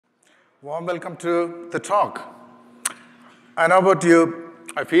Warm welcome to the talk. I know about you,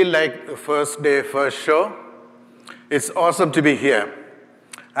 I feel like the first day, first show. It's awesome to be here.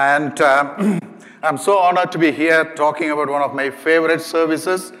 And I'm so honored to be here talking about one of my favorite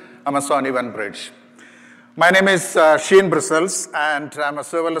services, Amazon EventBridge. My name is Sheen Bristles, and I'm a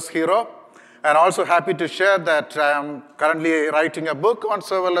serverless hero. And also happy to share that I'm currently writing a book on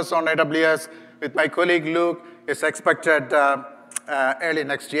serverless on AWS with my colleague Luke. It's expected early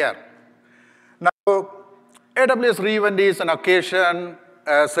next year. Now, AWS re:Invent is an occasion,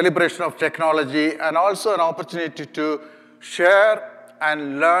 a celebration of technology, and also an opportunity to share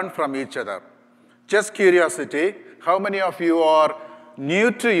and learn from each other. Just curiosity, how many of you are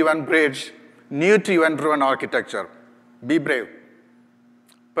new to EventBridge, new to event-driven architecture? Be brave.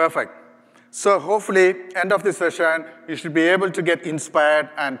 Perfect. So hopefully, end of the session, you should be able to get inspired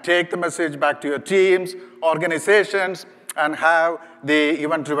and take the message back to your teams, organizations, and have the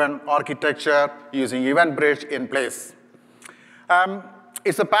event-driven architecture using EventBridge in place.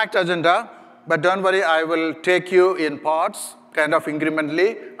 It's a packed agenda, but don't worry, I will take you in parts, kind of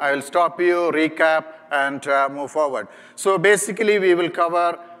incrementally. I will stop you, recap, and move forward. So basically, we will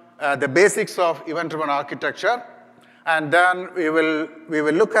cover the basics of event-driven architecture, and then we will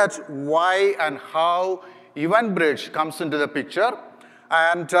look at why and how EventBridge comes into the picture,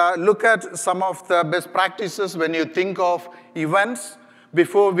 and look at some of the best practices when you think of events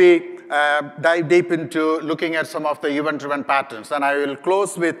before we dive deep into looking at some of the event-driven patterns. And I will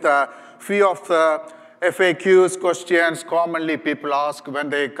close with a few of the FAQs, questions commonly people ask when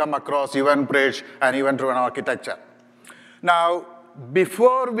they come across EventBridge and event-driven architecture. Now,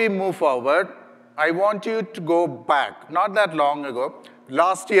 before we move forward, I want you to go back, not that long ago,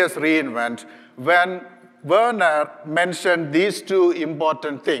 last year's re:Invent, when Werner mentioned these two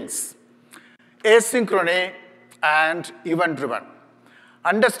important things, asynchrony and event-driven.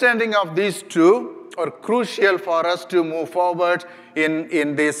 Understanding of these two are crucial for us to move forward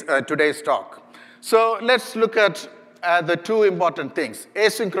in this today's talk. So let's look at the two important things,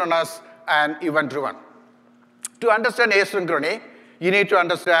 asynchronous and event-driven. To understand asynchrony, you need to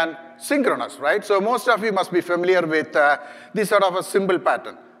understand synchronous, right? So most of you must be familiar with this sort of a simple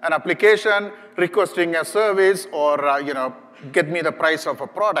pattern. An application requesting a service or, get me the price of a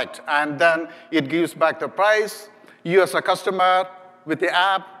product, and then it gives back the price. You as a customer with the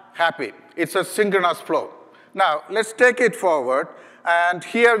app, happy. It's a synchronous flow. Now, let's take it forward, and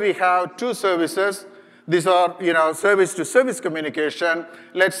here we have two services. These are, service-to-service communication.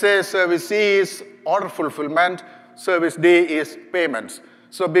 Let's say service C is order fulfillment, service D is payments.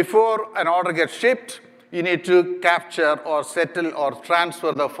 So before an order gets shipped, you need to capture or settle or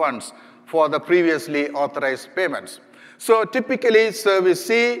transfer the funds for the previously authorized payments. So typically, service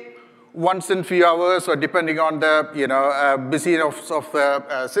C, once in a few hours, or depending on the busyness of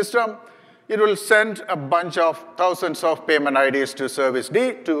the system, it will send a bunch of thousands of payment IDs to service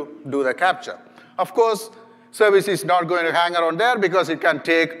D to do the capture. Of course, service is not going to hang around there because it can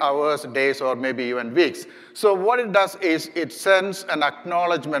take hours, days, or maybe even weeks. So what it does is it sends an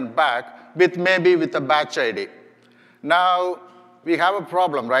acknowledgement back with a batch ID. Now, we have a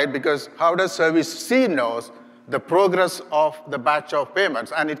problem, right? Because how does service C knows the progress of the batch of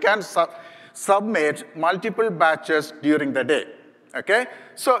payments? And it can submit multiple batches during the day, okay?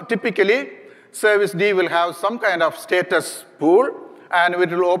 So typically, service D will have some kind of status pool, and it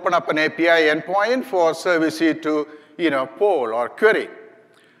will open up an API endpoint for service C to, poll or query.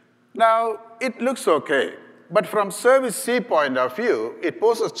 Now, it looks okay. But from service C point of view, it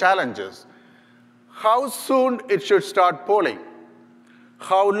poses challenges. How soon it should start polling?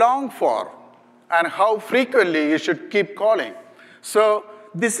 How long for? And how frequently you should keep calling? So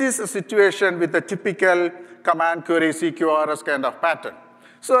this is a situation with a typical command query CQRS kind of pattern.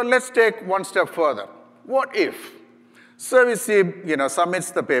 So let's take one step further. What if service C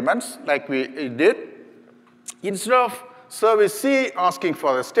submits the payments like we did? Instead of service C asking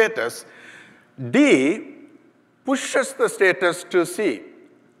for the status, D pushes the status to C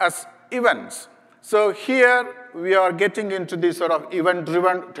as events. So here we are getting into this sort of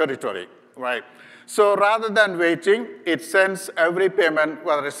event-driven territory, right? So rather than waiting, it sends every payment,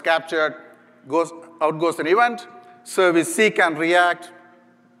 whether it's captured, out goes an event, service C can react,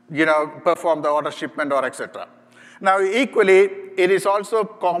 perform the order shipment or etc. Now equally, it is also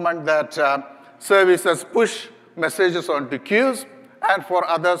common that services push messages onto queues and for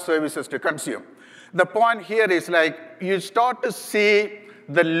other services to consume. The point here is you start to see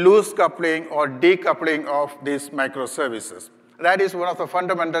the loose coupling or decoupling of these microservices. That is one of the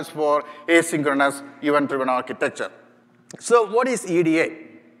fundamentals for asynchronous event-driven architecture. So what is EDA?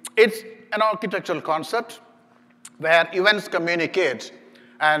 It's an architectural concept where events communicate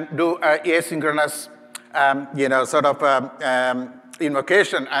and do asynchronous sort of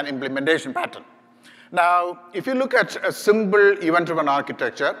invocation and implementation pattern. Now, if you look at a simple event-driven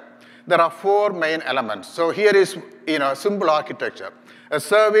architecture, there are 4 main elements. So here is simple architecture. A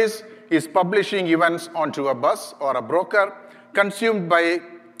service is publishing events onto a bus or a broker, consumed by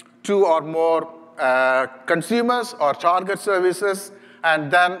 2 or more consumers or target services,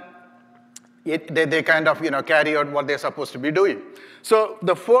 and then they kind of carry out what they're supposed to be doing. So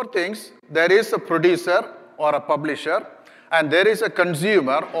the 4 things: there is a producer or a publisher, and there is a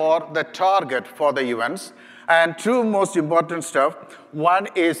consumer or the target for the events. And 2 most important stuff: one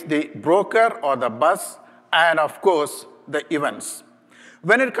is the broker or the bus, and of course the events.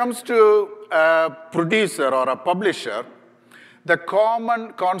 When it comes to a producer or a publisher, the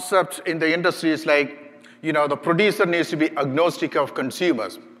common concept in the industry is like, the producer needs to be agnostic of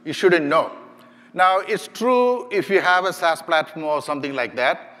consumers. You shouldn't know. Now, it's true if you have a SaaS platform or something like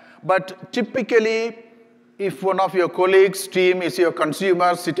that, but typically, if one of your colleagues' team is your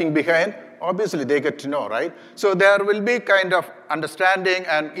consumer sitting behind, obviously they get to know, right? So there will be kind of understanding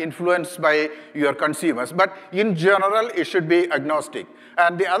and influenced by your consumers, but in general, it should be agnostic.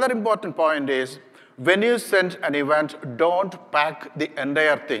 And the other important point is, when you send an event, don't pack the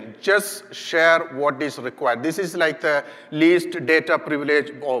entire thing. Just share what is required. This is like the least data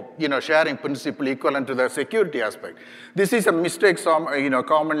privilege or sharing principle equivalent to the security aspect. This is a mistake some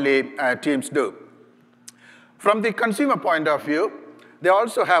commonly teams do. From the consumer point of view, they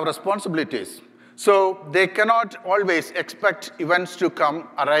also have responsibilities. So they cannot always expect events to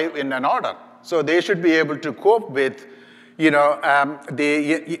arrive in an order. So they should be able to cope with the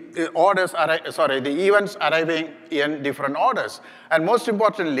events arriving in different orders. And most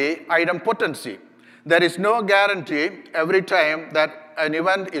importantly, item potency. There is no guarantee every time that an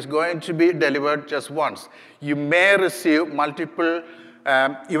event is going to be delivered just once. You may receive multiple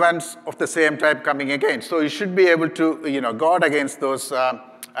events of the same type coming again. So you should be able to guard against those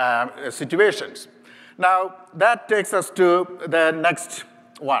situations. Now, that takes us to the next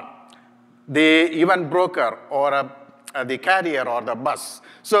one, the event broker or the carrier or the bus.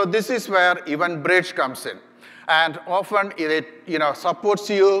 So this is where EventBridge comes in. And often it supports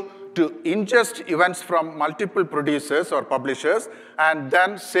you to ingest events from multiple producers or publishers and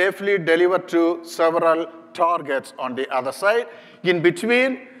then safely deliver to several targets on the other side. In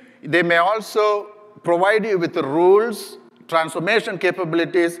between, they may also provide you with the rules, transformation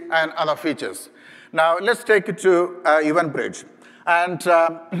capabilities, and other features. Now, let's take it to EventBridge.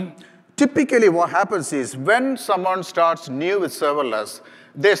 And typically, what happens is when someone starts new with serverless,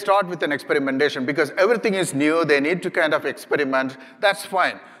 they start with an experimentation because everything is new. They need to kind of experiment. That's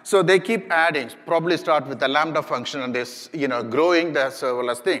fine. So they keep adding, probably start with the Lambda function and this, growing the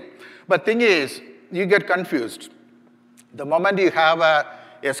serverless thing. But thing is, you get confused. The moment you have a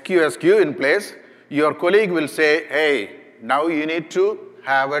SQS in place, your colleague will say, hey, now you need to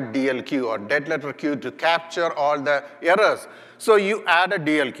have a DL or dead letter queue to capture all the errors. So you add a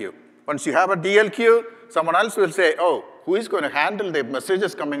DL queue. Once you have a DL queue, someone else will say, oh, who is going to handle the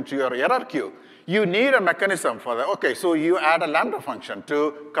messages coming to your error queue? You need a mechanism for that. OK, so you add a Lambda function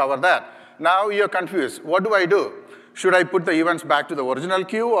to cover that. Now you're confused. What do I do? Should I put the events back to the original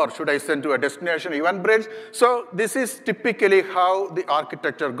queue, or should I send to a destination event bridge? So this is typically how the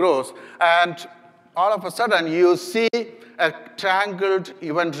architecture grows. And all of a sudden, you see a tangled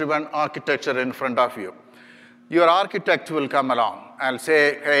event-driven architecture in front of you. Your architect will come along and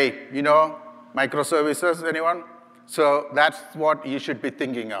say, hey, microservices, anyone? So that's what you should be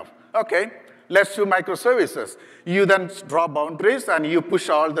thinking of. OK, let's do microservices. You then draw boundaries, and you push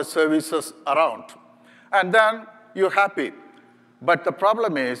all the services around. And then you're happy. But the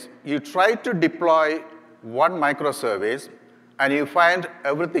problem is, you try to deploy one microservice, and you find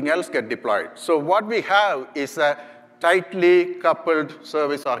everything else get deployed. So what we have is a tightly coupled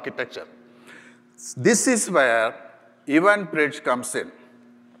service architecture. This is where EventBridge comes in.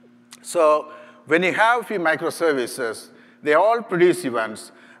 So when you have a few microservices, they all produce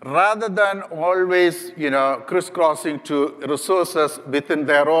events. Rather than always crisscrossing to resources within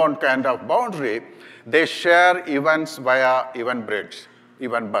their own kind of boundary, they share events via EventBridge,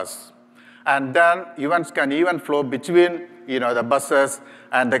 event bus. And then events can even flow between the buses,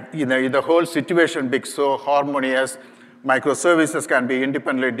 and the whole situation becomes so harmonious. Microservices can be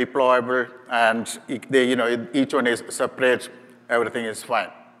independently deployable, and each one is separate. Everything is fine.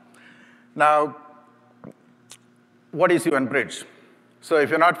 Now, what is EventBridge? So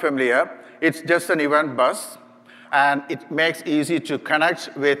if you're not familiar, it's just an event bus, and it makes it easy to connect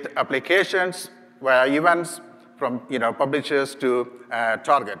with applications via events from publishers to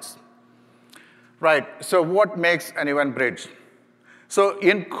targets. Right, so what makes an event bridge? So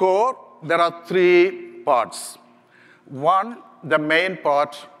in core, there are three parts. One, the main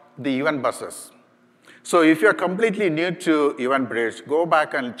part, the event buses. So if you're completely new to EventBridge, go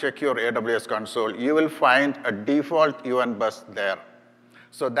back and check your AWS console. You will find a default event bus there.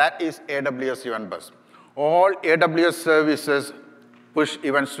 So that is AWS event bus. All AWS services push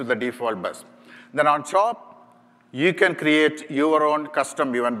events to the default bus. Then on top, you can create your own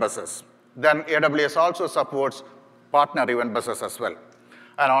custom event buses. Then AWS also supports partner event buses as well.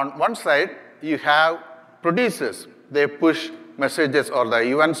 And on one side, you have producers. They push messages or the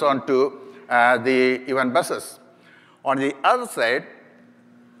events onto the event buses. On the other side,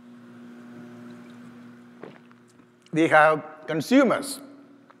 we have consumers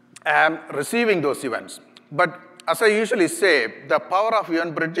receiving those events. But as I usually say, the power of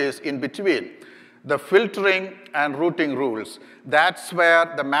EventBridge is in between the filtering and routing rules. That's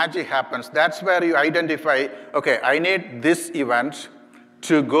where the magic happens. That's where you identify, okay, I need this event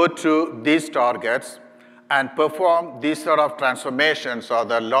to go to these targets and perform these sort of transformations or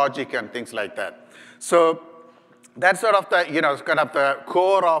the logic and things like that. So that's sort of the, kind of the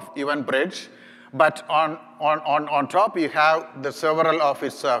core of EventBridge. But on top, you have the several of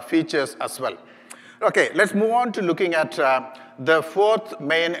its features as well. Okay, let's move on to looking at the fourth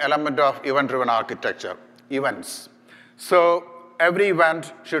main element of event-driven architecture, events. So every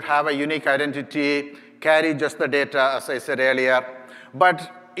event should have a unique identity, carry just the data, as I said earlier.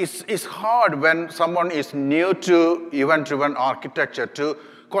 But it's hard when someone is new to event-driven architecture to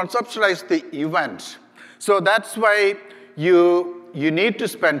conceptualize the event. So that's why you need to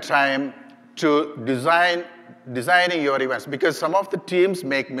spend time to designing your events, because some of the teams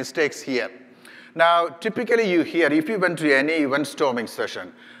make mistakes here. Now, typically you hear, if you went to any event storming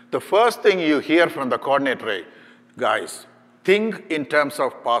session, the first thing you hear from the coordinator, guys, think in terms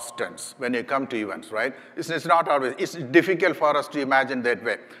of past tense when you come to events, right? It's not always, it's difficult for us to imagine that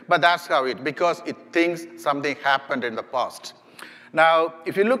way. But that's how because it thinks something happened in the past. Now,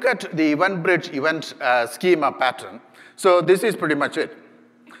 if you look at the EventBridge event schema pattern, so this is pretty much it.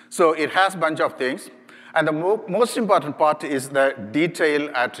 So it has a bunch of things. And the most important part is the detail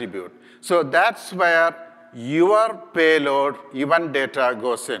attribute. So that's where your payload event data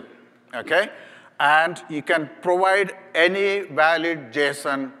goes in, okay? And you can provide any valid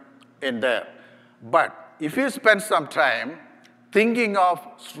JSON in there. But if you spend some time thinking of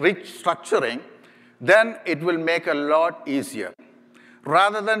restructuring, then it will make a lot easier.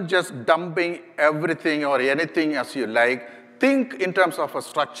 Rather than just dumping everything or anything as you like, think in terms of a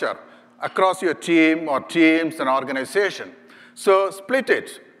structure across your team or teams and organization. So split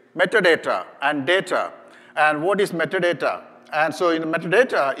it, metadata and data. And what is metadata? And so in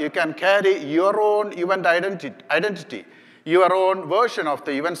metadata, you can carry your own event identity, your own version of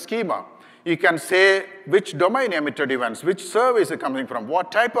the event schema. You can say which domain emitted events, which service is coming from,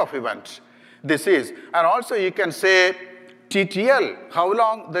 what type of event this is. And also you can say TTL, how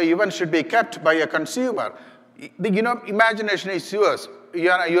long the event should be kept by a consumer. Imagination is yours,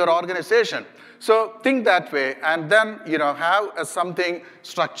 your organization. So think that way, and then have something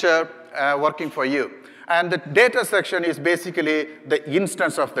structured working for you. And the data section is basically the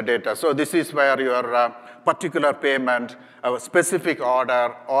instance of the data. So this is where your particular payment, a specific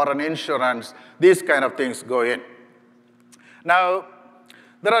order, or an insurance, these kind of things go in. Now,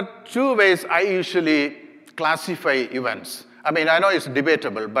 there are two ways I usually classify events. I mean, I know it's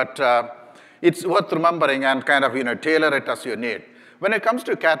debatable, but it's worth remembering and kind of tailor it as you need. When it comes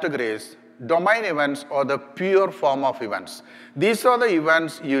to categories, domain events are the pure form of events. These are the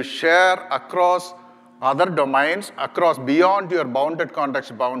events you share across other domains, across beyond your bounded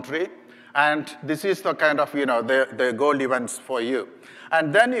context boundary, and this is the kind of the goal events for you.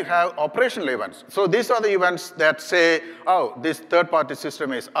 And then you have operational events. So these are the events that say, oh, this third-party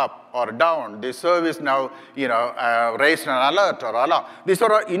system is up or down. This service now, raised an alert or alarm. These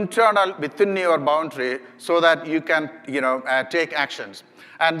are internal within your boundary so that you can, take actions.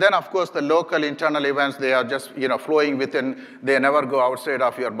 And then, of course, the local internal events, they are just, flowing within. They never go outside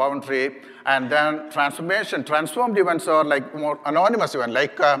of your boundary. And then transformed events are like more anonymous event,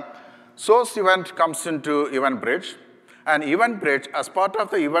 like source event comes into EventBridge. And EventBridge, as part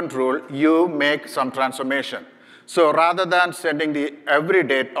of the event rule, you make some transformation. So rather than sending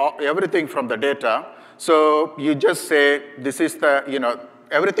everything from the data, so you just say this is the,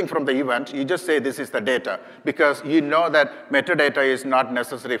 everything from the event, you just say this is the data, because you know that metadata is not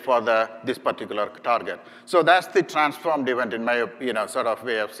necessary for this particular target. So that's the transformed event in my sort of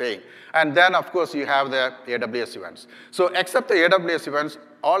way of saying. And then, of course, you have the AWS events. So except the AWS events,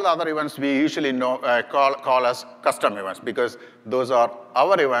 all the other events we usually call as custom events, because those are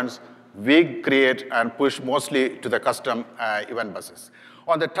our events we create and push mostly to the custom event buses.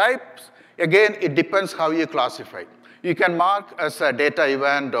 On the types, again, it depends how you classify. You can mark as a data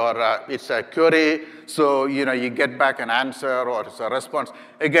event or it's a query, so you get back an answer or it's a response.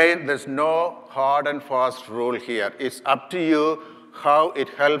 Again, there's no hard and fast rule here. It's up to you how it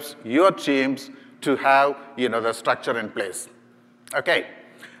helps your teams to have the structure in place. Okay,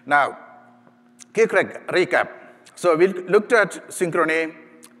 now, quick recap. So we looked at synchrony,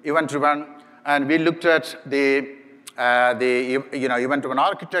 event-driven, and we looked at the event-driven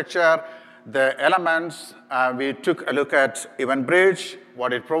architecture, the elements. We took a look at EventBridge,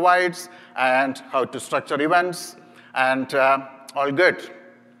 what it provides, and how to structure events, and all good.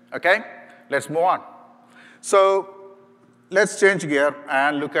 Okay, let's move on. So let's change gear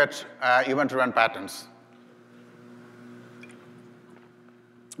and look at event-driven patterns.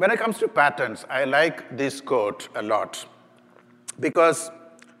 When it comes to patterns, I like this quote a lot, because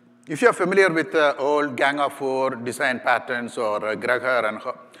if you're familiar with the old Gang of Four design patterns or Greger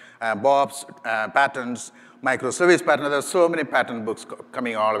and Bob's patterns, microservice patterns, there's so many pattern books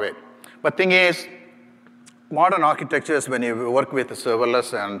coming all the way. But thing is, modern architectures, when you work with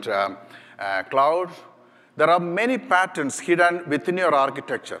serverless and cloud, there are many patterns hidden within your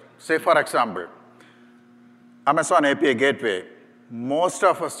architecture. Say, for example, Amazon API Gateway, most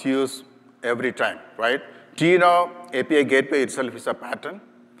of us use every time, right? Do you know API Gateway itself is a pattern?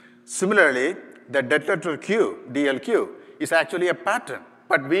 Similarly, the dead letter queue, DLQ, is actually a pattern.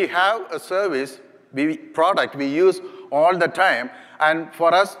 But we have a service, product we use all the time, and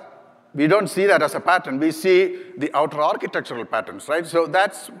for us, we don't see that as a pattern. We see the outer architectural patterns, right? So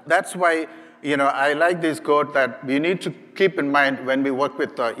that's why I like this quote that we need to keep in mind when we work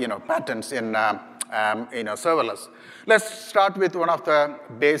with patterns in serverless. Let's start with one of the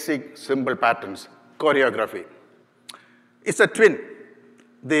basic simple patterns, choreography. It's a twin.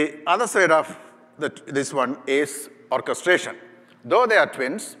 The other side of this one is orchestration. Though they are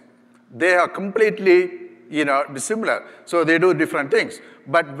twins, they are completely dissimilar. So they do different things.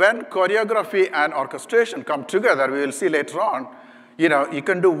 But when choreography and orchestration come together, we will see later on, you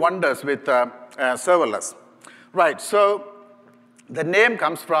can do wonders with serverless. Right, so the name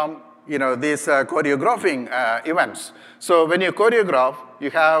comes from these choreographing events. So when you choreograph,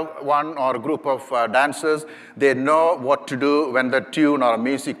 you have one or a group of dancers. They know what to do when the tune or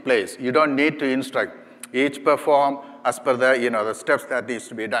music plays. You don't need to instruct. Each perform as per the steps that needs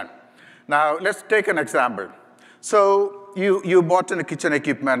to be done. Now, let's take an example. So you bought a kitchen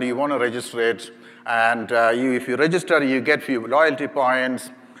equipment, you want to register it, and if you register, you get few loyalty points,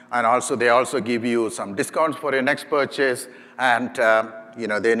 and also they also give you some discounts for your next purchase, and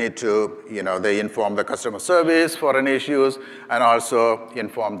they need to, they inform the customer service for any issues, and also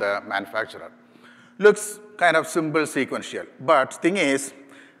inform the manufacturer. Looks kind of simple, sequential, but thing is,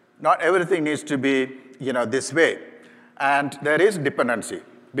 not everything needs to be, this way. And there is dependency,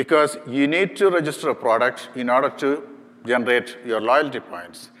 because you need to register a product in order to generate your loyalty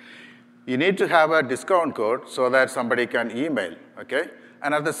points. You need to have a discount code so that somebody can email, okay?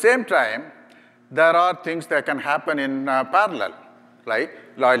 And at the same time, there are things that can happen in parallel, like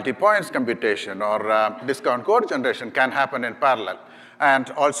loyalty points computation or discount code generation can happen in parallel, and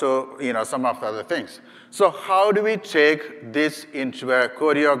also some of the other things. So how do we take this into a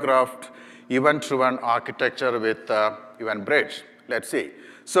choreographed, event-driven architecture with EventBridge? Let's see.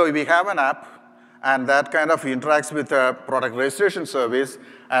 So we have an app, and that kind of interacts with a product registration service,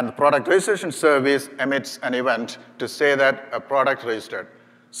 and the product registration service emits an event to say that a product registered.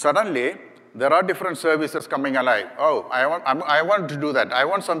 Suddenly, there are different services coming alive. Oh, I want to do that. I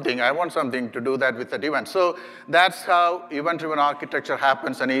want something to do that with that event. So that's how event-driven architecture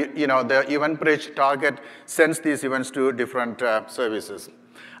happens, and the EventBridge target sends these events to different services.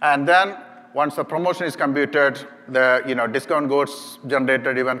 And then once the promotion is computed, the discount codes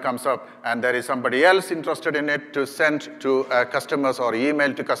generated event comes up, and there is somebody else interested in it to send to customers or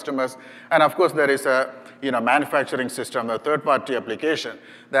email to customers. And of course, there is a manufacturing system, a third-party application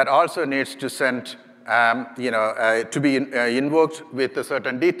that also needs to send to be invoked with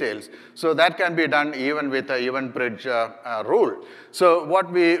certain details. So that can be done even with the EventBridge rule. So what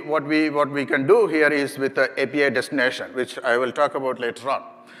we can do here is with the API destination, which I will talk about later on.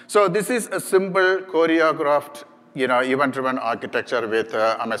 So this is a simple choreographed, event-driven architecture with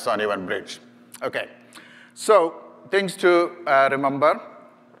Amazon EventBridge. Okay, so things to remember.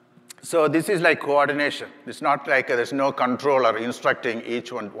 So this is like coordination. It's not like there's no controller instructing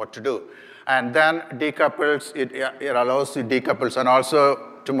each one what to do. And then decouples, it allows you decouples. And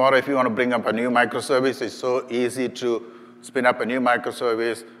also tomorrow, if you want to bring up a new microservice, it's so easy to spin up a new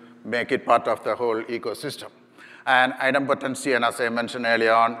microservice, make it part of the whole ecosystem. And idempotency, and as I mentioned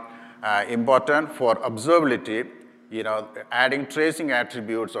earlier on, important for observability. Adding tracing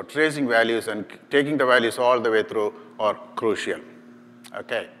attributes or tracing values and taking the values all the way through are crucial.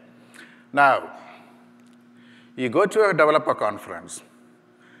 Okay. Now, you go to a developer conference,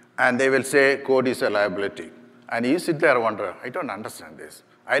 and they will say code is a liability. And you sit there and wonder, I don't understand this.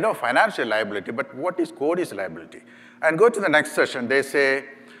 I know financial liability, but what is code is liability? And go to the next session, they say,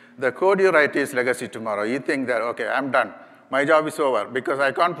 the code you write is legacy tomorrow. You think that, okay, I'm done. My job is over because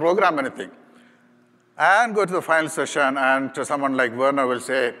I can't program anything. And go to the final session, and someone like Werner will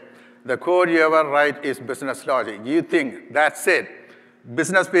say, the code you ever write is business logic. You think, that's it.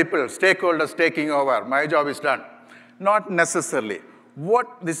 Business people, stakeholders taking over, my job is done. Not necessarily.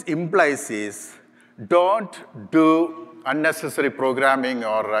 What this implies is, don't do unnecessary programming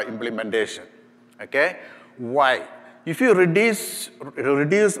or implementation, okay? Why? If you reduce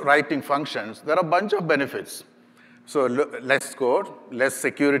writing functions, there are a bunch of benefits. So less code, less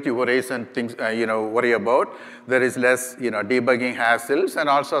security worries and things worry about. There is less debugging hassles, and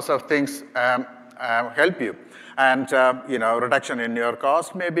all sorts of things help you. And reduction in your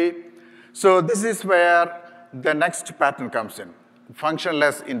cost maybe. So this is where the next pattern comes in,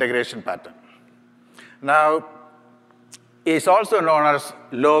 functionless integration pattern. Now, it's also known as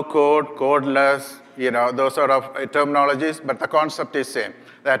low code, codeless, those sort of terminologies, but the concept is same.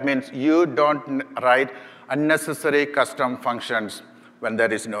 That means you don't write unnecessary custom functions when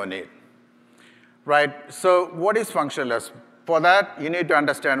there is no need, right? So what is functionless? For that, you need to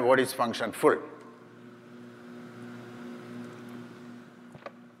understand what is functionful.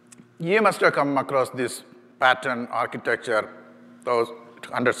 You must have come across this pattern architecture those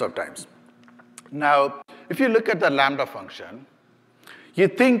hundreds of times. Now, if you look at the Lambda function, you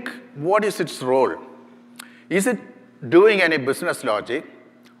think, what is its role? Is it doing any business logic,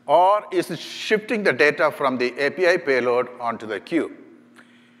 or is it shifting the data from the API payload onto the queue?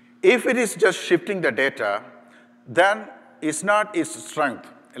 If it is just shifting the data, then it's not its strength.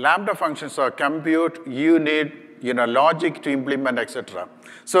 Lambda functions are compute, you need logic to implement, etc.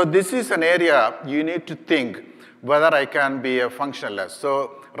 So this is an area you need to think whether I can be a functionless.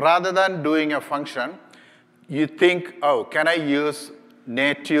 So rather than doing a function, you think, oh, can I use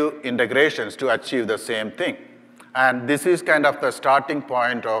native integrations to achieve the same thing? And this is kind of the starting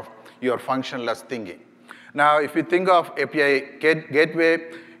point of your functionless thinking. Now, if you think of API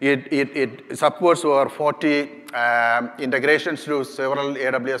gateway, it supports over 40 integrations to several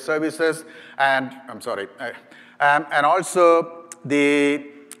AWS services, and and also the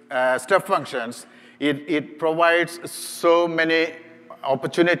step functions. It provides so many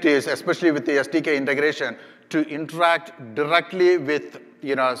opportunities, especially with the SDK integration, to interact directly with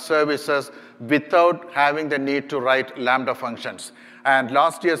services without having the need to write Lambda functions. And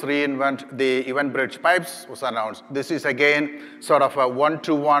last year's reInvent, the EventBridge pipes was announced. This is again sort of a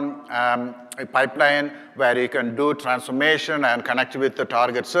one-to-one pipeline where you can do transformation and connect with the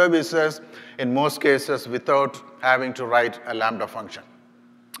target services, in most cases without having to write a Lambda function.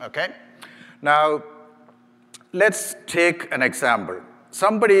 Okay? Now, let's take an example.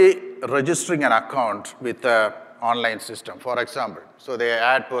 Somebody registering an account with an online system, for example. So they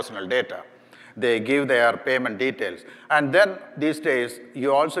add personal data. They give their payment details. And then these days,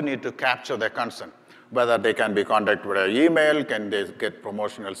 you also need to capture their consent, whether they can be contacted via email, can they get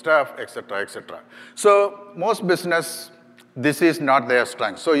promotional stuff, et cetera, et cetera. So most business, this is not their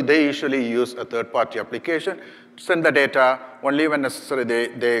strength. So they usually use a third-party application, send the data, only when necessary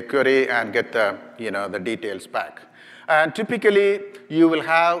they query and get the, the details back. And typically, you will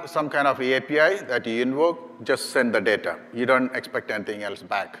have some kind of API that you invoke, just send the data. You don't expect anything else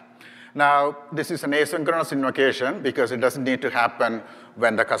back. Now, this is an asynchronous invocation because it doesn't need to happen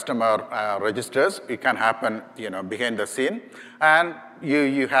when the customer registers. It can happen behind the scene. And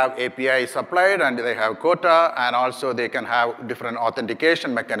you have API supplied, and they have quota, and also they can have different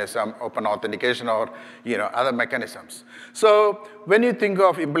authentication mechanism, open authentication, or other mechanisms. So when you think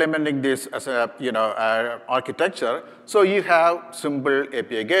of implementing this as a architecture, so you have simple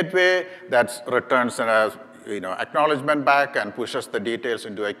API gateway that returns a acknowledgement back and pushes the details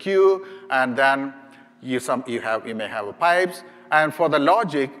into a queue, and then you may have a pipes, and for the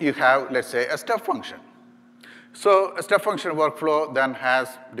logic you have, let's say, a step function. So a step function workflow then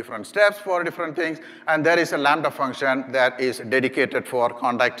has different steps for different things, and there is a Lambda function that is dedicated for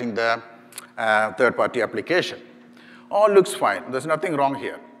contacting the third-party application. All looks fine. There's nothing wrong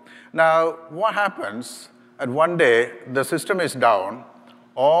here. Now, what happens at one day the system is down,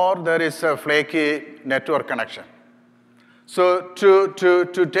 or there is a flaky network connection. So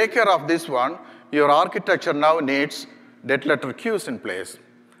to take care of this one, your architecture now needs dead letter queues in place.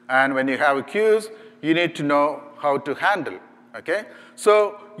 And when you have queues, you need to know how to handle okay?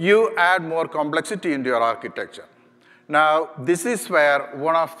 So you add more complexity into your architecture. Now, this is where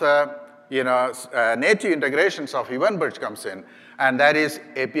one of the native integrations of EventBridge comes in, and that is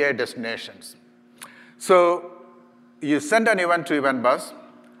API destinations. So you send an event to Event Bus,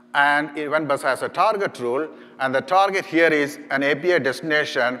 and Event Bus has a target rule, and the target here is an API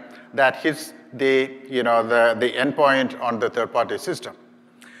destination that hits the endpoint on the third-party system.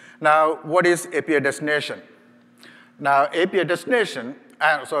 Now, what is API destination? Now, API destination,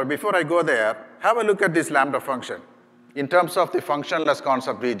 sorry, before I go there, have a look at this Lambda function. In terms of the functionless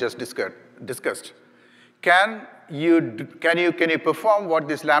concept we just discussed, can you perform what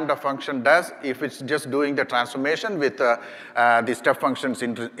this Lambda function does if it's just doing the transformation with the step functions,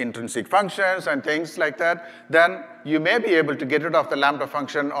 intrinsic functions, and things like that? Then you may be able to get rid of the Lambda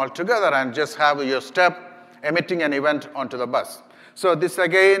function altogether and just have your step emitting an event onto the bus. So this,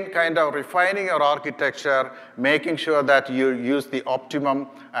 again, kind of refining your architecture, making sure that you use the optimum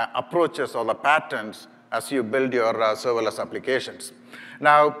approaches or the patterns as you build your serverless applications.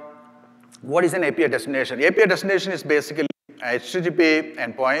 Now, what is an API destination? API destination is basically HTTP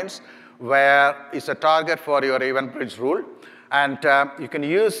endpoints where it's a target for your EventBridge rule. And you can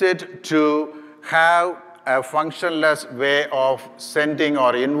use it to have a functionless way of sending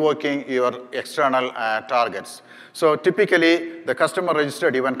or invoking your external targets. So typically, the customer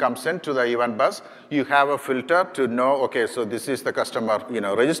registered event comes into the event bus. You have a filter to know, okay, so this is the customer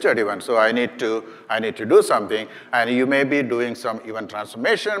registered event, so I need to do something. And you may be doing some event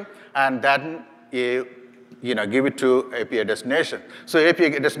transformation, and then you give it to API destination. So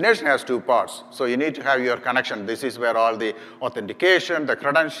API destination has two parts. So you need to have your connection. This is where all the authentication, the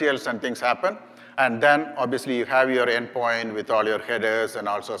credentials, and things happen. And then, obviously, you have your endpoint with all your headers and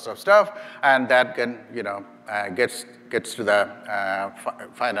all sorts of stuff, and that can, gets to the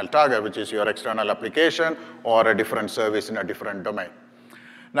final target, which is your external application or a different service in a different domain.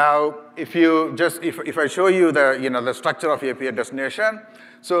 Now, if I show you the structure of API destination,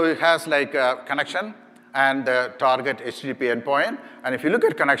 so it has like a connection and the target HTTP endpoint. And if you look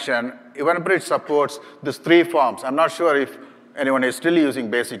at connection, EventBridge supports these three forms. I'm not sure if anyone is still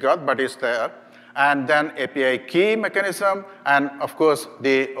using basic auth, but it's there. And then API key mechanism, and of course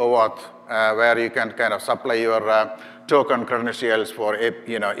the OAuth, where you can kind of supply your token credentials for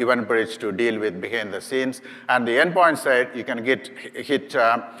EventBridge to deal with behind the scenes. And the endpoint side, you can hit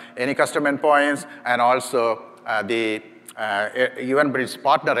any custom endpoints and also the EventBridge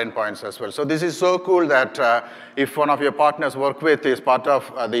partner endpoints as well. So this is so cool that if one of your partners work with is part of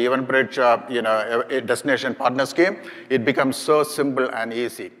the EventBridge destination partner scheme, it becomes so simple and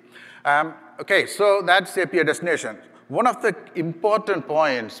easy. Okay, so that's API destination. One of the important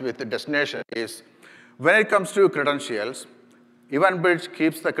points with the destination is when it comes to credentials, EventBridge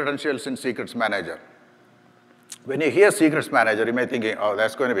keeps the credentials in Secrets Manager. When you hear Secrets Manager, you may be thinking, oh,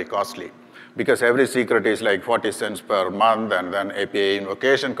 that's going to be costly, because every secret is like 40 cents per month, and then API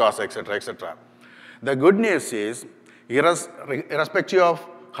invocation costs, et cetera, et cetera. The good news is, irrespective of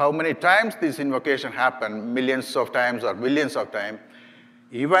how many times this invocation happen, millions of times or billions of times,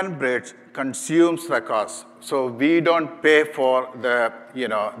 EventBridge consumes the cost. So we don't pay for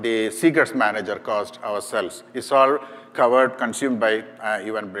the Secrets Manager cost ourselves. It's all covered, consumed by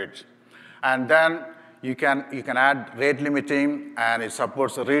EventBridge. And then you can add rate limiting, and it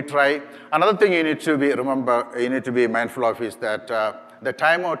supports a retry. Another thing you need to be mindful of is that the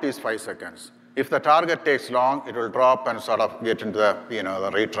timeout is 5 seconds. If the target takes long, it will drop and sort of get into the the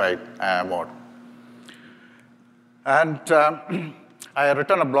retry mode. And I had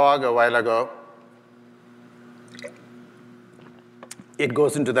written a blog a while ago. It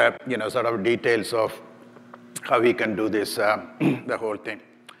goes into the sort of details of how we can do this, the whole thing.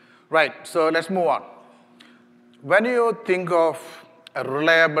 Right, so let's move on. When you think of a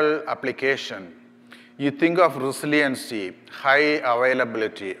reliable application, you think of resiliency, high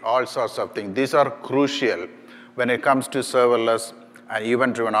availability, all sorts of things. These are crucial when it comes to serverless and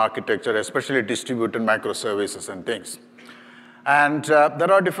event-driven architecture, especially distributed microservices and things. And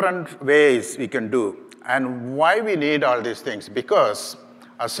there are different ways we can do. And why we need all these things? Because,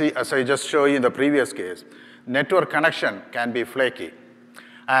 as I just showed you in the previous case, network connection can be flaky.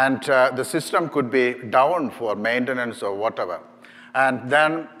 And the system could be down for maintenance or whatever. And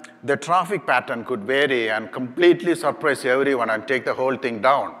then the traffic pattern could vary and completely surprise everyone and take the whole thing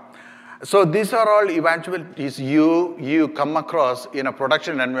down. So these are all eventualities you come across in a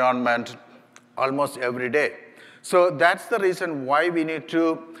production environment almost every day. So that's the reason why we need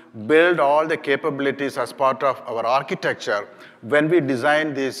to build all the capabilities as part of our architecture when we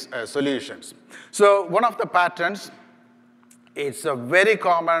design these solutions. So one of the patterns, it's a very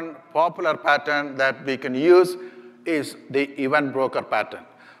common, popular pattern that we can use is the event broker pattern.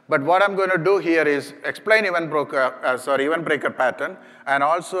 But what I'm going to do here is explain event breaker pattern, and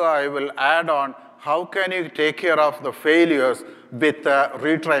also I will add on how can you take care of the failures with a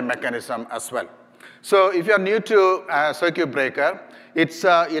retry mechanism as well. So if you're new to circuit breaker, it's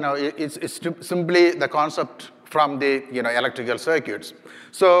simply the concept from the electrical circuits.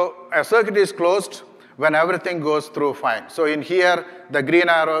 So a circuit is closed when everything goes through fine. So in here, the green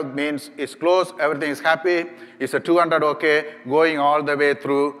arrow means it's closed, everything is happy, it's a 200 OK going all the way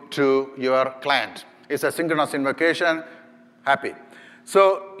through to your client. It's a synchronous invocation, happy.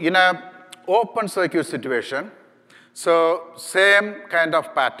 So in an open circuit situation, so same kind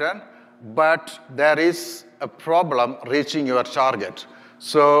of pattern, but there is a problem reaching your target.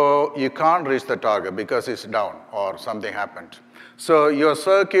 So you can't reach the target because it's down or something happened. So your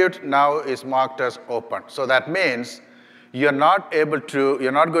circuit now is marked as open. So that means you're not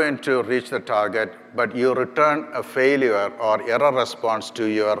going to reach the target, but you return a failure or error response to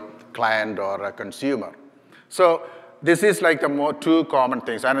your client or a consumer. So this is like the two common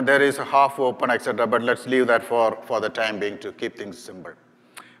things. And there is a half open, etc. But let's leave that for the time being to keep things simple.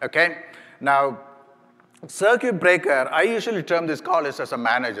 Okay? Now, circuit breaker, I usually term this call as a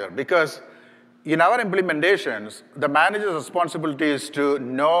manager because in our implementations, the manager's responsibility is to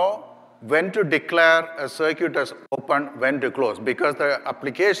know when to declare a circuit as open, when to close, because the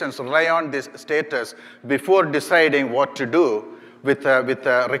applications rely on this status before deciding what to do with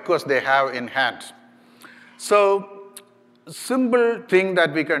the request they have in hand. So simple thing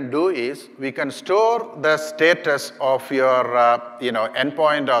that we can do is we can store the status of your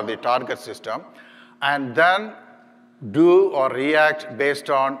endpoint or the target system, and then do or react based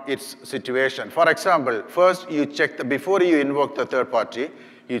on its situation. For example, first you check, before you invoke the third party,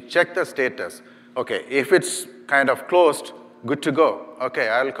 you check the status. Okay, if it's kind of closed, good to go. Okay,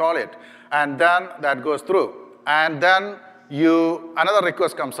 I'll call it. And then that goes through. And then another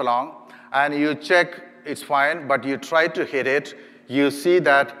request comes along, and you check it's fine, but you try to hit it, you see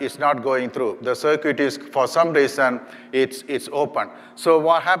that it's not going through. The circuit is, for some reason, it's open. So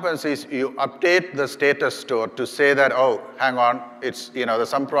what happens is you update the status store to say that, oh, hang on, there's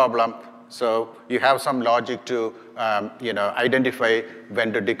some problem. So you have some logic to identify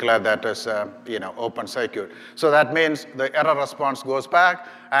when to declare that as open circuit. So that means the error response goes back,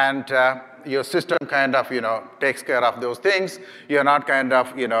 and your system kind of takes care of those things. You're not kind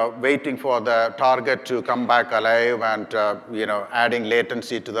of waiting for the target to come back alive and adding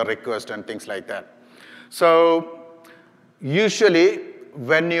latency to the request and things like that. So usually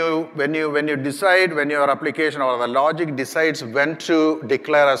when your application or the logic decides when to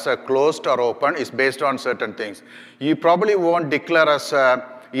declare as a closed or open is based on certain things. You probably won't declare as a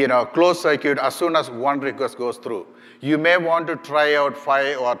closed circuit as soon as one request goes through. You may want to try out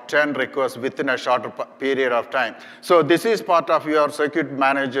 5 or 10 requests within a shorter period of time. So this is part of your circuit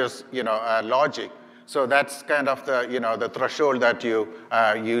manager's logic. So that's kind of the threshold that you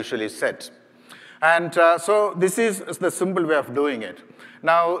usually set. And so this is the simple way of doing it.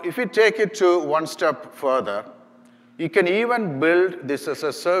 Now, if you take it to one step further, you can even build this as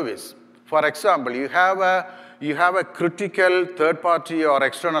a service. For example, you have a critical third-party or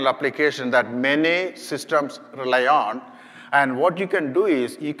external application that many systems rely on. And what you can do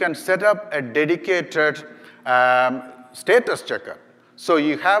is you can set up a dedicated status checker. So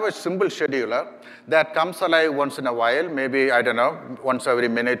you have a simple scheduler that comes alive once in a while, maybe, I don't know, once every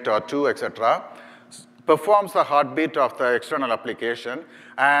minute or two, etc., performs the heartbeat of the external application,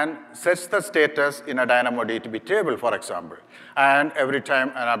 and sets the status in a DynamoDB table, for example. And every time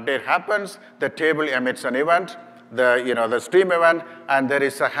an update happens, the table emits an event, the stream event, and there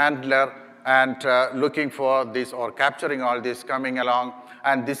is a handler and looking for this or capturing all this coming along.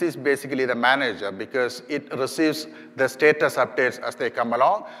 And this is basically the manager because it receives the status updates as they come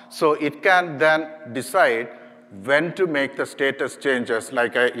along. So it can then decide when to make the status changes,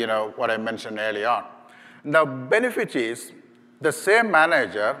 like what I mentioned earlier on. The benefit is the same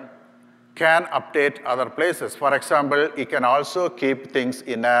manager can update other places. For example, it can also keep things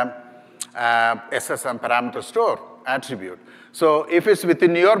in a SSM parameter store attribute. So if it's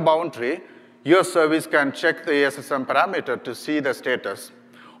within your boundary, your service can check the SSM parameter to see the status.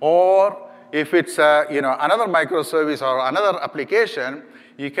 Or if it's another microservice or another application,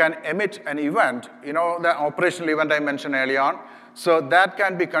 you can emit an event, the operational event I mentioned earlier on. So that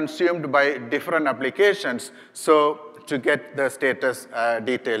can be consumed by different applications to get the status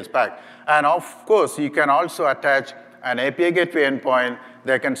details back. And of course, you can also attach an API gateway endpoint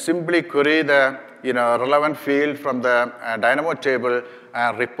that can simply query the relevant field from the Dynamo table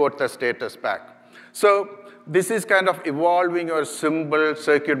and report the status back. So this is kind of evolving your simple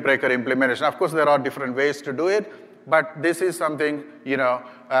circuit breaker implementation. Of course, there are different ways to do it, but this is something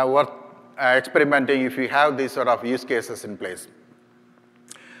worth experimenting if you have these sort of use cases in place.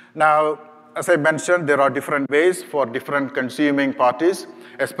 Now, as I mentioned, there are different ways for different consuming parties,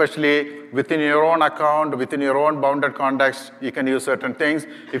 especially within your own account, within your own bounded context, you can use certain things.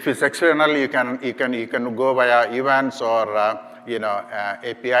 If it's external, you can go via events or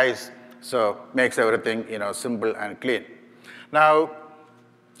APIs. So makes everything simple and clean. Now,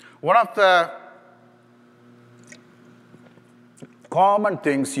 one of the common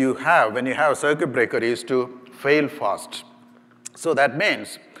things you have when you have a circuit breaker is to fail fast. So that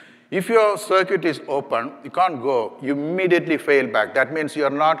means if your circuit is open, you can't go, you immediately fail back. That means you're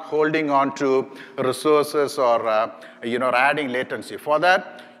not holding on to resources or adding latency. For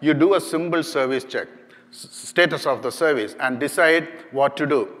that, you do a simple service check, status of the service, and decide what to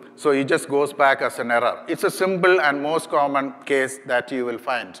do. So it just goes back as an error. It's a simple and most common case that you will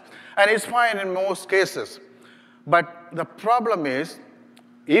find. And it's fine in most cases. But the problem is,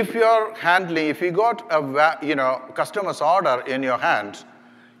 if you got a customer's order in your hand,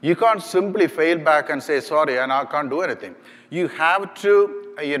 you can't simply fail back and say, sorry, and I can't do anything. You have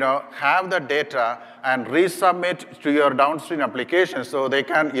to have the data and resubmit to your downstream applications so they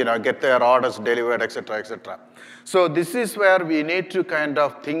can get their orders delivered, et cetera, et cetera. So this is where we need to kind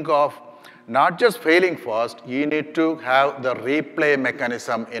of think of not just failing fast, you need to have the replay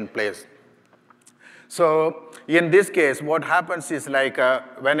mechanism in place. So in this case, what happens is like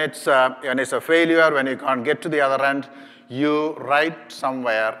when it's a failure, when you can't get to the other end, you write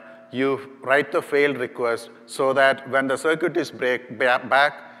somewhere, you write the failed request so that when the circuit is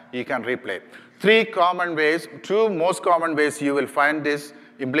back, you can replay. Two most common ways you will find this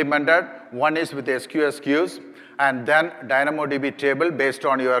implemented. One is with SQS queues, and then DynamoDB table based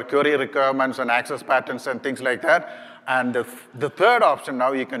on your query requirements and access patterns and things like that. And the third option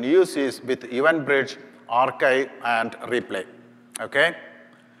now you can use is with EventBridge, archive, and replay. Okay?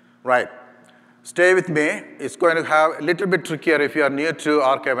 Right. Stay with me. It's going to have a little bit trickier if you are new to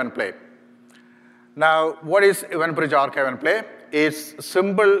archive and play. Now, what is EventBridge archive and play? It's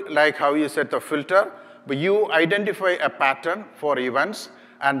simple like how you set the filter, but you identify a pattern for events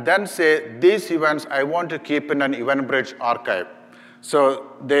and then say, these events I want to keep in an EventBridge archive.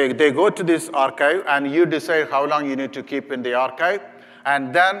 So they go to this archive and you decide how long you need to keep in the archive,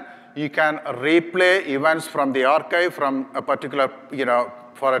 and then you can replay events from the archive from a particular,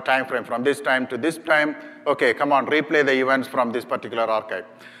 for a time frame, from this time to this time. Okay, come on, replay the events from this particular archive.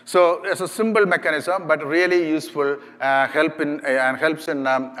 So it's a simple mechanism, but really useful, helps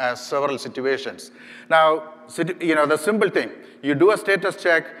in several situations. Now, the simple thing, you do a status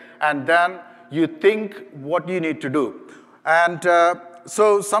check, and then you think what you need to do. And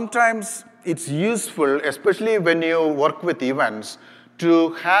so sometimes it's useful, especially when you work with events,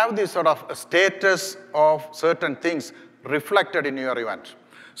 to have this sort of status of certain things reflected in your event.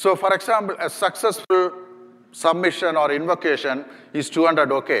 So for example, a successful submission or invocation is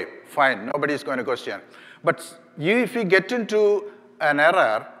 200, okay, fine, nobody's going to question. But if you get into an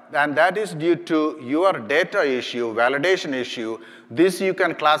error, and that is due to your data issue, validation issue, this you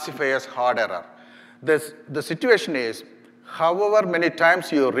can classify as hard error. The situation is, however many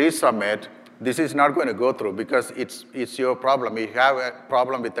times you resubmit, this is not going to go through because it's your problem. You have a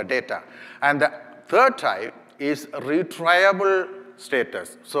problem with the data. And the third type is retriable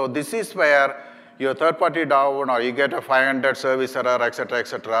status. So this is where your third-party down or you get a 500 service error, et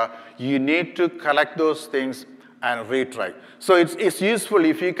cetera, you need to collect those things and retry. So it's useful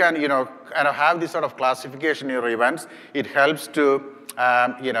if you can, kind of have this sort of classification in your events. It helps to,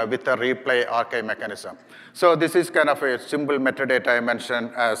 with the replay archive mechanism. So this is kind of a simple metadata I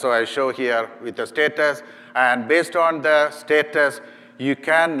mentioned. So I show here with the status. And based on the status, you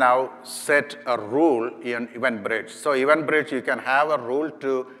can now set a rule in EventBridge. So EventBridge, you can have a rule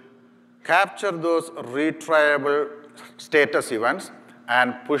to capture those retriable status events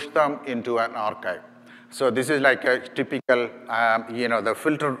and push them into an archive. So this is like a typical, the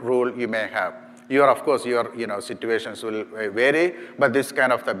filter rule you may have. Of course, your situations will vary, but this is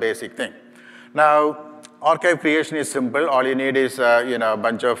kind of the basic thing. Now, archive creation is simple. All you need is a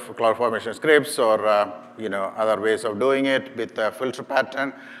bunch of CloudFormation scripts or other ways of doing it with a filter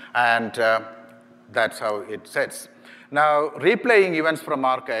pattern, and that's how it sets. Now, replaying events from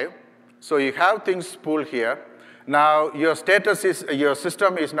archive. So you have things pooled here. Now, your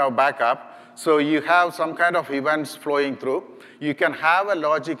system is now back up. So you have some kind of events flowing through. You can have a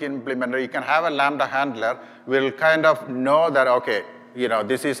logic implementer. You can have a Lambda handler will kind of know that, okay,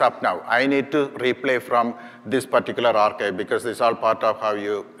 this is up now. I need to replay from this particular archive because this is all part of how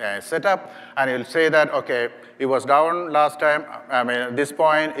you set up. And you'll say that, okay, it was down last time. I mean, this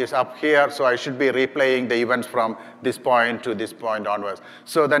point is up here, so I should be replaying the events from this point to this point onwards.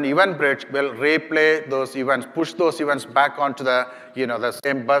 So then EventBridge will replay those events, push those events back onto the, the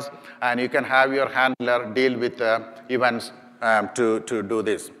same bus, and you can have your handler deal with the events to do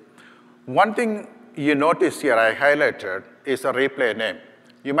this. One thing you notice here, I highlighted, is a replay name.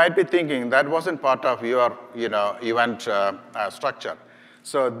 You might be thinking that wasn't part of your event structure.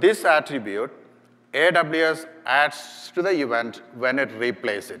 So this attribute, AWS adds to the event when it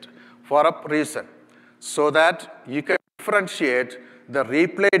replays it for a reason, so that you can differentiate the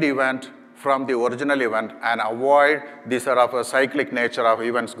replayed event from the original event and avoid this sort of a cyclic nature of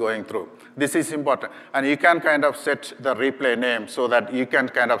events going through. This is important. And you can kind of set the replay name so that you can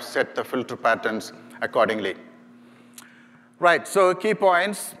kind of set the filter patterns accordingly. Right, so key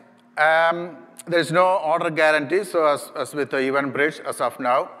points. There's no order guarantee, so as with the EventBridge as of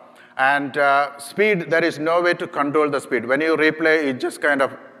now. And speed, there is no way to control the speed. When you replay, it just kind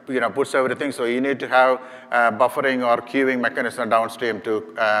of puts everything, so you need to have buffering or queuing mechanism downstream to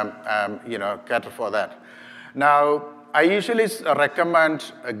cater for that. Now, I usually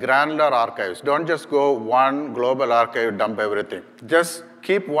recommend granular archives. Don't just go one global archive, dump everything. Just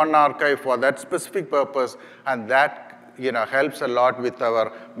keep one archive for that specific purpose, and that helps a lot with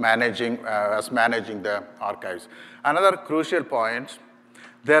our managing the archives. Another crucial point,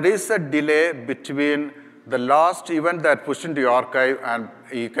 there is a delay between the last event that pushed into your archive and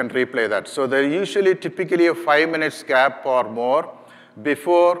you can replay that. So there usually typically a 5 minutes gap or more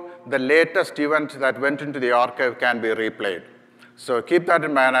before the latest event that went into the archive can be replayed. So keep that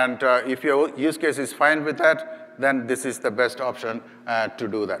in mind, and if your use case is fine with that, then this is the best option to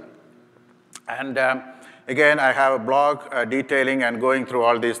do that. And again, I have a blog detailing and going through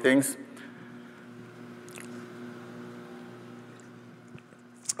all these things.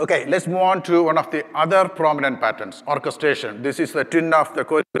 Okay, let's move on to one of the other prominent patterns, orchestration. This is the twin of the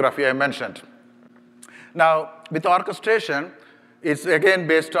choreography I mentioned. Now, with orchestration, it's again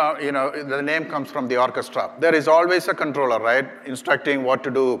based on, the name comes from the orchestra. There is always a controller, right, instructing what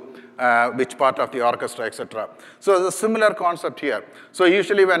to do, which part of the orchestra, etc. So there's a similar concept here. So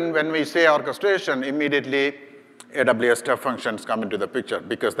usually when we say orchestration, immediately AWS step functions come into the picture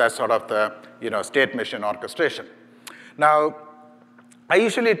because that's sort of the, state machine orchestration. Now, I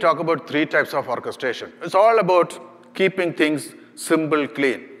usually talk about 3 types of orchestration. It's all about keeping things simple,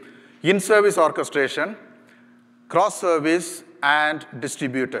 clean. In-service orchestration, cross-service, and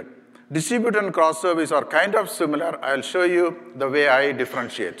distributed. Distributed and cross-service are kind of similar. I'll show you the way I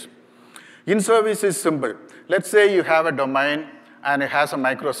differentiate. In-service is simple. Let's say you have a domain, and it has a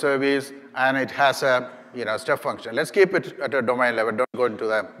microservice, and it has a step function. Let's keep it at a domain level. Don't go into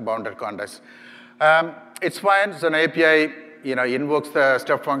the bounded context. It's fine. It's an API. Invokes the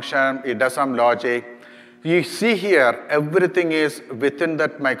step function. It does some logic. You see here, everything is within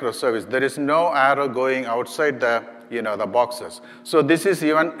that microservice. There is no arrow going outside the the boxes. So this is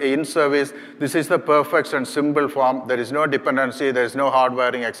even in service. This is the perfect and simple form. There is no dependency. There is no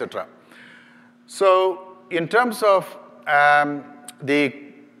hardwiring, etc. So in terms of the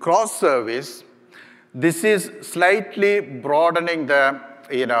cross service, this is slightly broadening the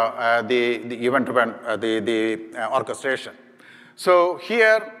the event orchestration. So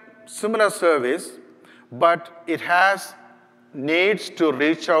here, similar service, but it has needs to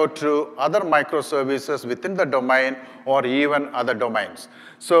reach out to other microservices within the domain or even other domains.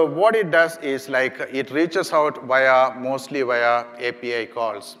 So what it does is it reaches out mostly via API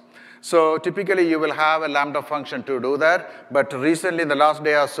calls. So typically you will have a Lambda function to do that, but recently in the last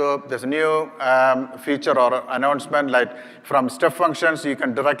day or so, there's a new feature or announcement from step functions, you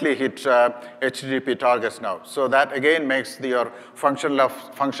can directly hit HTTP targets now. So that again makes your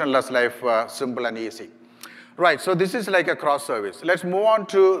functionless life simple and easy. Right, so this is like a cross service. Let's move on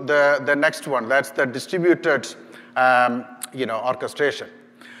to the next one. That's the distributed orchestration.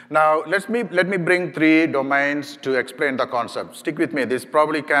 Now, let me bring 3 domains to explain the concept. Stick with me. This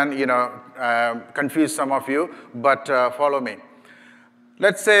probably can confuse some of you, but follow me.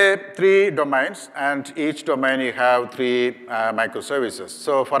 Let's say 3 domains, and each domain you have 3 microservices.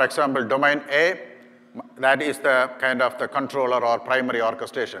 So for example, domain A, that is the kind of the controller or primary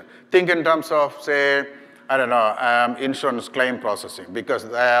orchestration. Think in terms of, say, I don't know, insurance claim processing, because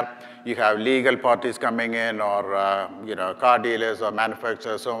there you have legal parties coming in, or car dealers or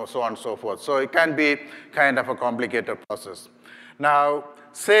manufacturers, so on and so forth. So it can be kind of a complicated process. Now,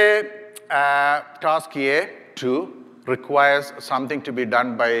 say task A2 requires something to be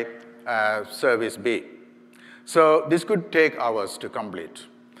done by service B. So this could take hours to complete.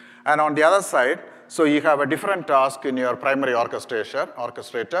 And on the other side, so you have a different task in your primary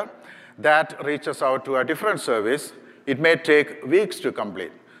orchestrator that reaches out to a different service. It may take weeks to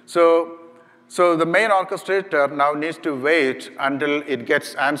complete. So the main orchestrator now needs to wait until it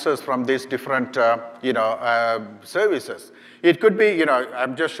gets answers from these different services. It could be,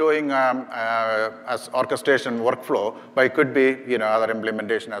 I'm just showing as orchestration workflow, but it could be other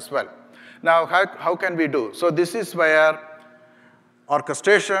implementation as well. Now, how can we do? So this is where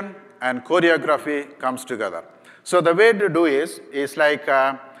orchestration and choreography comes together. So the way to do is like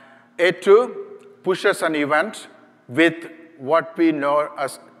A2 pushes an event with what we know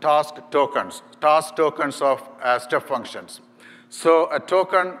as task tokens of step functions. So a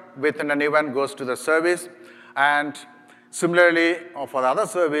token within an event goes to the service, and similarly, for the other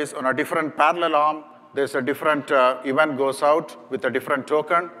service, on a different parallel arm, there's a different event goes out with a different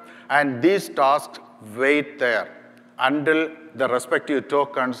token, and these tasks wait there until the respective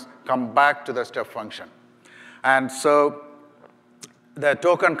tokens come back to the step function. And so the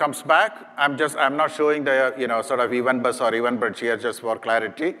token comes back. I'm not showing the sort of event bus or EventBridge here just for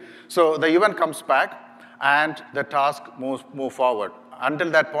clarity. So the event comes back, and the task move forward.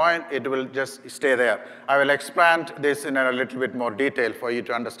 Until that point, it will just stay there. I will expand this in a little bit more detail for you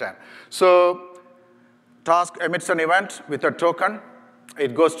to understand. So task emits an event with a token.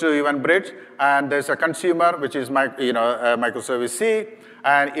 It goes to EventBridge, and there's a consumer, which is microservice C,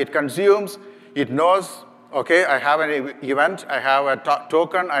 and it consumes. It knows, okay, I have an event, I have a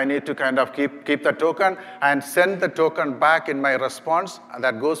token, I need to kind of keep the token and send the token back in my response, and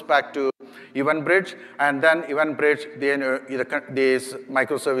that goes back to EventBridge, and then EventBridge, this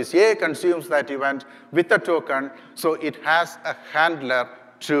microservice A consumes that event with the token, so it has a handler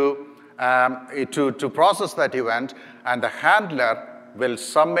to process that event, and the handler will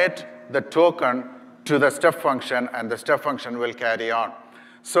submit the token to the step function, and the step function will carry on.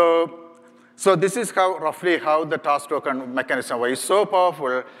 So this is roughly how the task token mechanism works. It's so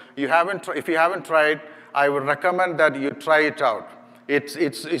powerful. If you haven't tried, I would recommend that you try it out.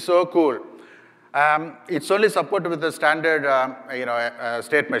 It's so cool. It's only supported with the standard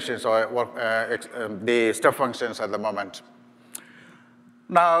state machines or the step functions at the moment.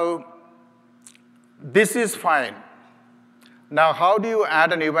 Now, this is fine. Now, how do you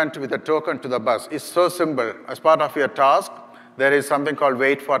add an event with a token to the bus? It's so simple. As part of your task, there is something called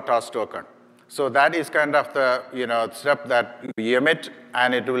wait for task token. So that is kind of the step that you emit,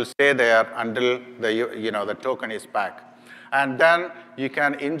 and it will stay there until the token is back. And then you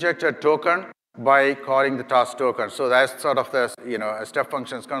can inject a token by calling the task token. So that's sort of the step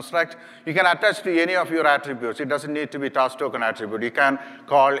functions construct. You can attach to any of your attributes. It doesn't need to be task token attribute. You can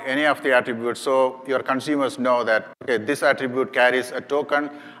call any of the attributes so your consumers know that, okay, this attribute carries a token,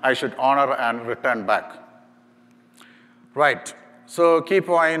 I should honor and return back. Right, so key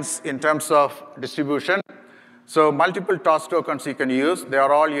points in terms of distribution. So multiple task tokens you can use. They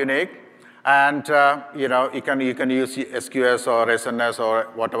are all unique. And you can use SQS or SNS or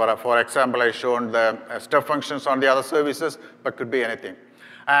whatever. For example, I shown the step functions on the other services, but could be anything.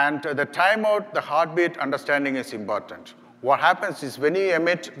 And the timeout, the heartbeat understanding is important. What happens is when you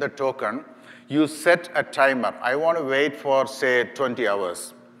emit the token, you set a timer. I want to wait for, say, 20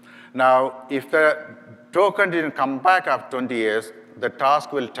 hours. Now, if the token didn't come back after 20 years, the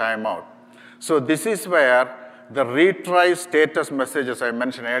task will time out. So this is where the retry status messages I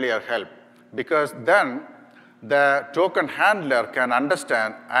mentioned earlier help. Because then the token handler can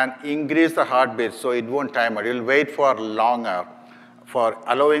understand and increase the heartbeat so it won't time out. It will wait for longer, for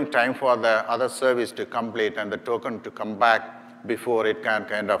allowing time for the other service to complete and the token to come back before it can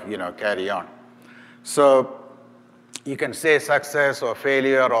kind of carry on. So you can say success or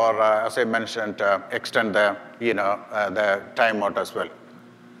failure, or as I mentioned, extend the the timeout as well.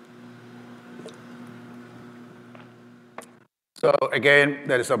 So again,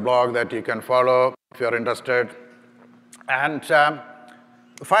 there is a blog that you can follow if you're interested. And the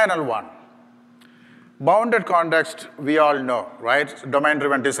final one, bounded context, we all know, right?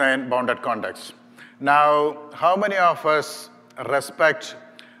 Domain-driven design, bounded context. Now, how many of us respect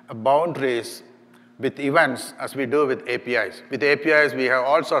boundaries with events as we do with APIs? With APIs, we have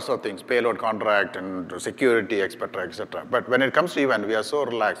all sorts of things, payload contract and security, et cetera, et cetera. But when it comes to event, we are so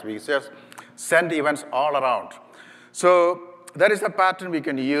relaxed. We just send events all around. So there is a pattern we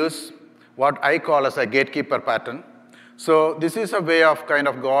can use, what I call as a gatekeeper pattern. So this is a way of kind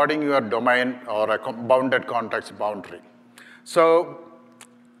of guarding your domain or a bounded context boundary. So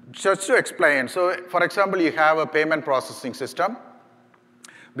just to explain, so for example, you have a payment processing system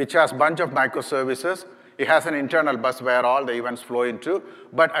which has a bunch of microservices. it has an internal bus where all the events flow into.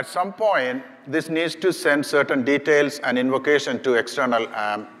 But at some point, this needs to send certain details and invocation to external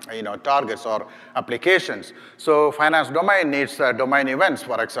targets or applications. So finance domain needs domain events,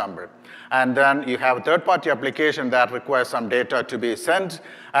 for example. And then you have a third-party application that requires some data to be sent.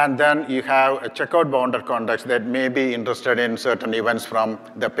 And then you have a checkout bounded context that may be interested in certain events from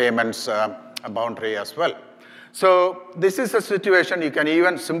the payments boundary as well. So this is a situation you can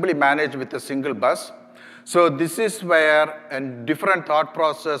even simply manage with a single bus. So this is where a different thought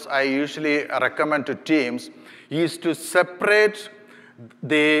process I usually recommend to teams is to separate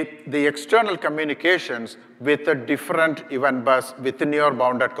the external communications with a different event bus within your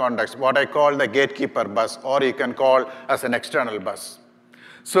bounded context, what I call the gatekeeper bus, or you can call as an external bus.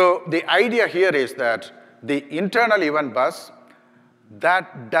 So the idea here is that the internal event bus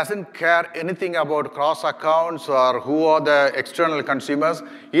that doesn't care anything about cross accounts or who are the external consumers.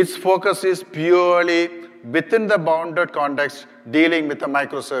 Its focus is purely within the bounded context dealing with the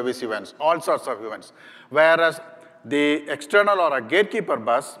microservice events, all sorts of events. Whereas the external or a gatekeeper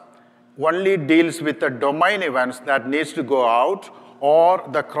bus only deals with the domain events that needs to go out, or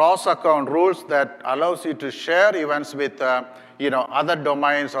the cross-account rules that allows you to share events with other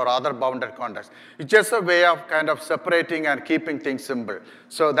domains or other bounded contexts. It's just a way of kind of separating and keeping things simple.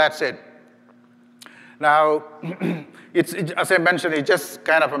 So that's it. Now, as I mentioned, it's just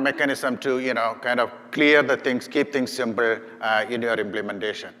kind of a mechanism to kind of clear the things, keep things simple in your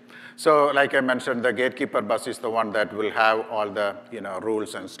implementation. So like I mentioned, the gatekeeper bus is the one that will have all the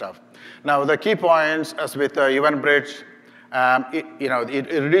rules and stuff. Now, the key points, as with EventBridge,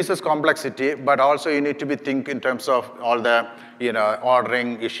 it reduces complexity, but also you need to be think in terms of all the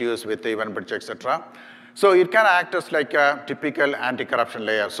ordering issues with the EventBridge, etc. So it can act as like a typical anti-corruption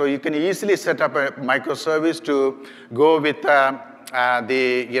layer. So you can easily set up a microservice to go with the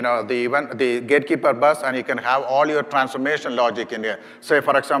gatekeeper bus, and you can have all your transformation logic in here. Say,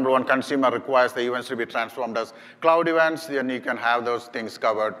 for example, one consumer requires the events to be transformed as cloud events, then you can have those things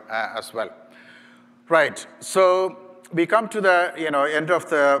covered as well. Right. So we come to the end of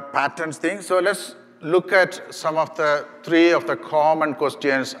the patterns thing. So let's look at some of the three of the common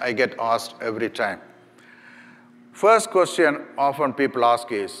questions I get asked every time. First question often people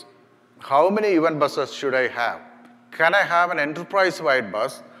ask is, how many event buses should I have? Can I have an enterprise-wide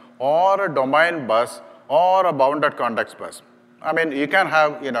bus, or a domain bus, or a bounded context bus? I mean, you can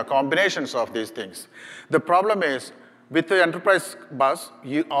have combinations of these things. The problem is, with the enterprise bus,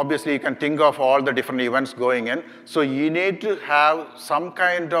 obviously you can think of all the different events going in. So you need to have some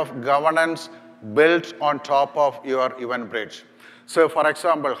kind of governance built on top of your EventBridge. So for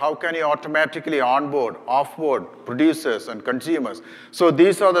example, how can you automatically onboard, offboard producers and consumers? So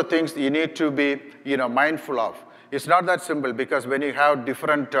these are the things you need to be mindful of. It's not that simple, because when you have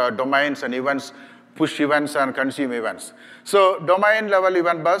different domains and events, push events and consume events. So domain level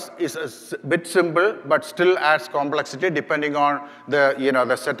event bus is a bit simple, but still adds complexity depending on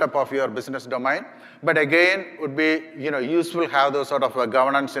the setup of your business domain. But again, would be useful to have those sort of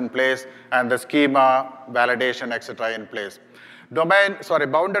governance in place and the schema, validation, etc. in place.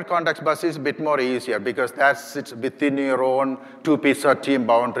 Bounded context bus is a bit more easier, because that sits within your own two-piece or team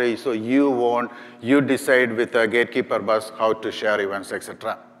boundary. So you decide with a gatekeeper bus how to share events,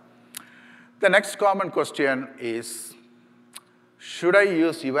 etc. The next common question is, should I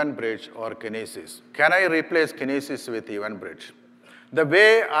use EventBridge or Kinesis? Can I replace Kinesis with EventBridge? The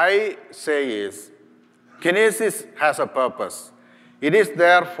way I say is, Kinesis has a purpose. It is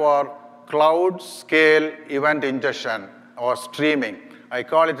there for cloud scale event ingestion or streaming. I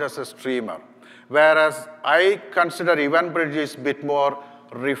call it as a streamer. Whereas I consider EventBridge is a bit more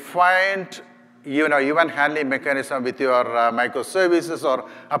refined event handling mechanism with your microservices or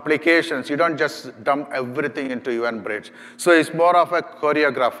applications. You don't just dump everything into EventBridge. So it's more of a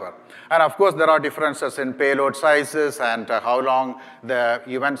choreographer. And of course, there are differences in payload sizes and how long the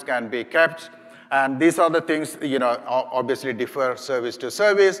events can be kept. And these are the things, obviously differ service to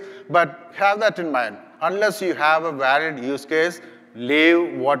service, but have that in mind. Unless you have a valid use case,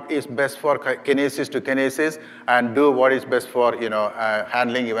 leave what is best for Kinesis to Kinesis and do what is best for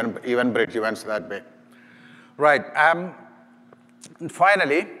handling EventBridge events that way. Right.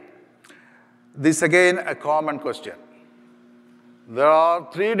 Finally, this again a common question. There are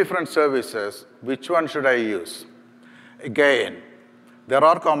 3 different services. Which one should I use? Again, there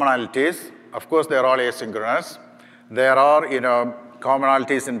are commonalities. Of course, they're all asynchronous. There are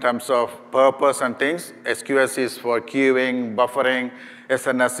commonalities in terms of purpose and things. SQS is for queuing, buffering.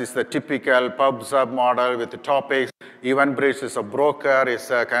 SNS is the typical pub-sub model with the topics. EventBridge is a broker, is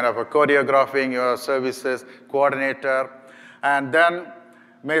a kind of a choreographing your services coordinator. And then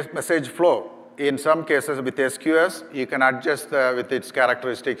message flow. in some cases with SQS, you can adjust with its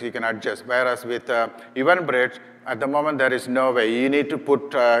characteristics, you can adjust. Whereas with EventBridge, at the moment, there is no way. You need to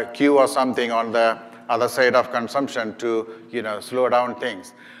put queue or something on the other side of consumption to slow down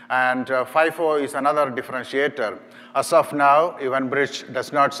things. And FIFO is another differentiator. As of now, EventBridge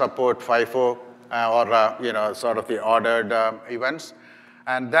does not support FIFO or sort of the ordered events.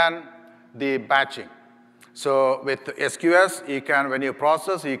 And then the batching. So with SQS, you can, when you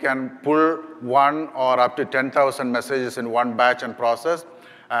process, you can pull 1 or up to 10,000 messages in one batch and process.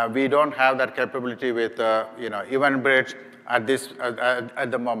 We don't have that capability with EventBridge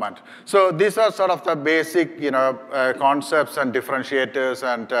at the moment. So these are sort of the basic concepts and differentiators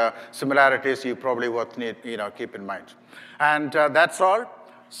and similarities you probably would need keep in mind. And that's all.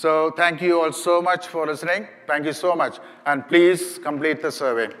 So thank you all so much for listening. Thank you so much. And please complete the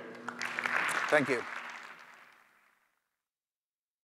survey. Thank you.